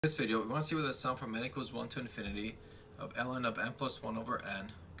In this video, we want to see whether the sum from n equals 1 to infinity of ln of n plus 1 over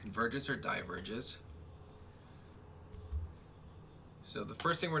n converges or diverges. So the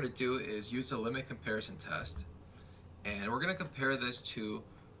first thing we're going to do is use the limit comparison test. And we're going to compare this to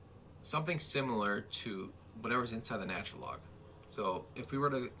something similar to whatever's inside the natural log. So if we were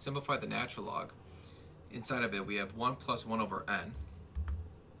to simplify the natural log, inside of it we have 1 plus 1 over n.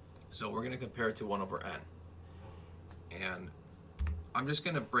 So we're going to compare it to 1 over n. And I'm just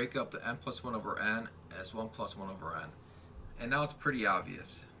going to break up the n plus 1 over n as 1 plus 1 over n. And now it's pretty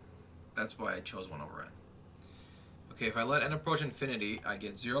obvious. That's why I chose 1 over n. Okay, if I let n approach infinity, I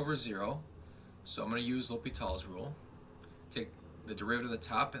get 0 over 0. So I'm going to use L'Hopital's rule. Take the derivative of the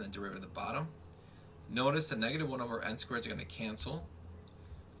top and the derivative of the bottom. Notice the negative 1 over n squared is going to cancel.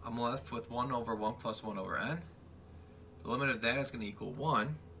 I'm left with 1 over 1 plus 1 over n. The limit of that is going to equal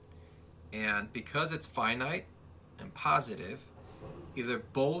 1. And because it's finite and positive, either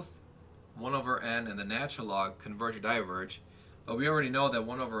both 1 over n and the natural log converge or diverge, but we already know that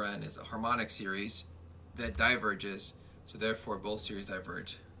 1 over n is a harmonic series that diverges, so therefore both series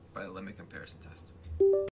diverge by the limit comparison test.